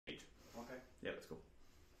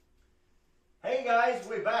guys,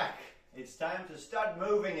 we're back. It's time to start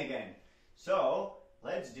moving again. So,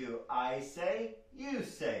 let's do I say, you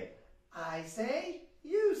say. I say,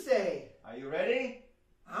 you say. Are you ready?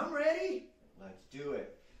 I'm ready. Let's do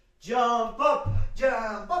it. Jump up,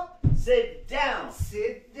 Jump up, sit down,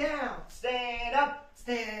 sit down, stand up,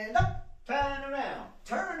 stand up, turn around.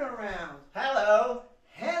 turn around. Hello,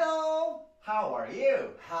 Hello, how are you?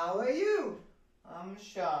 how are you? I'm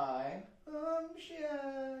shy. I'm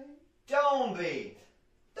shy. Don't be.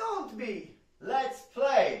 Don't be. Let's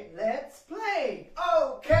play. Let's play.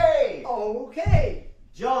 Okay. Okay.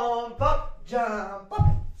 Jump up, Jump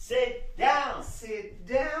up, sit down, sit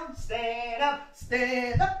down, stand up,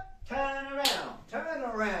 stand up, turn around. turn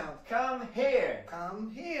around. Come here.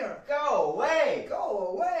 Come here. Go away. Go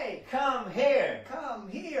away. Come here. Come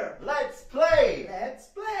here. Let's play. Let's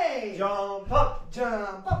play. Jump up,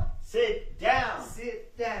 Jump up, sit down,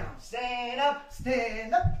 sit down, stand up,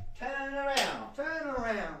 stand up, turn around. turn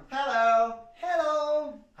around. Hello,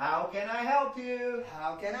 Hello, how can I help you?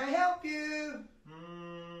 how can I help you?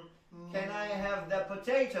 Can I have the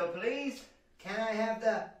potato, please? Can I have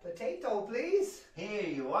the potato, please? Here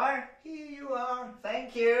you are. Here you are.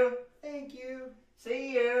 Thank you. Thank you.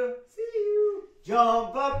 See you. See you.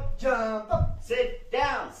 Jump up, Jump up, sit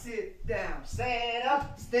down, sit down, stand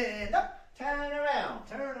up, stand up, turn around.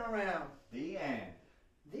 turn around. The end.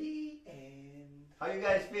 The end. How you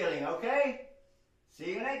guys feeling, okay?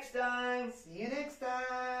 See you next time. See you next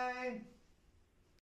time.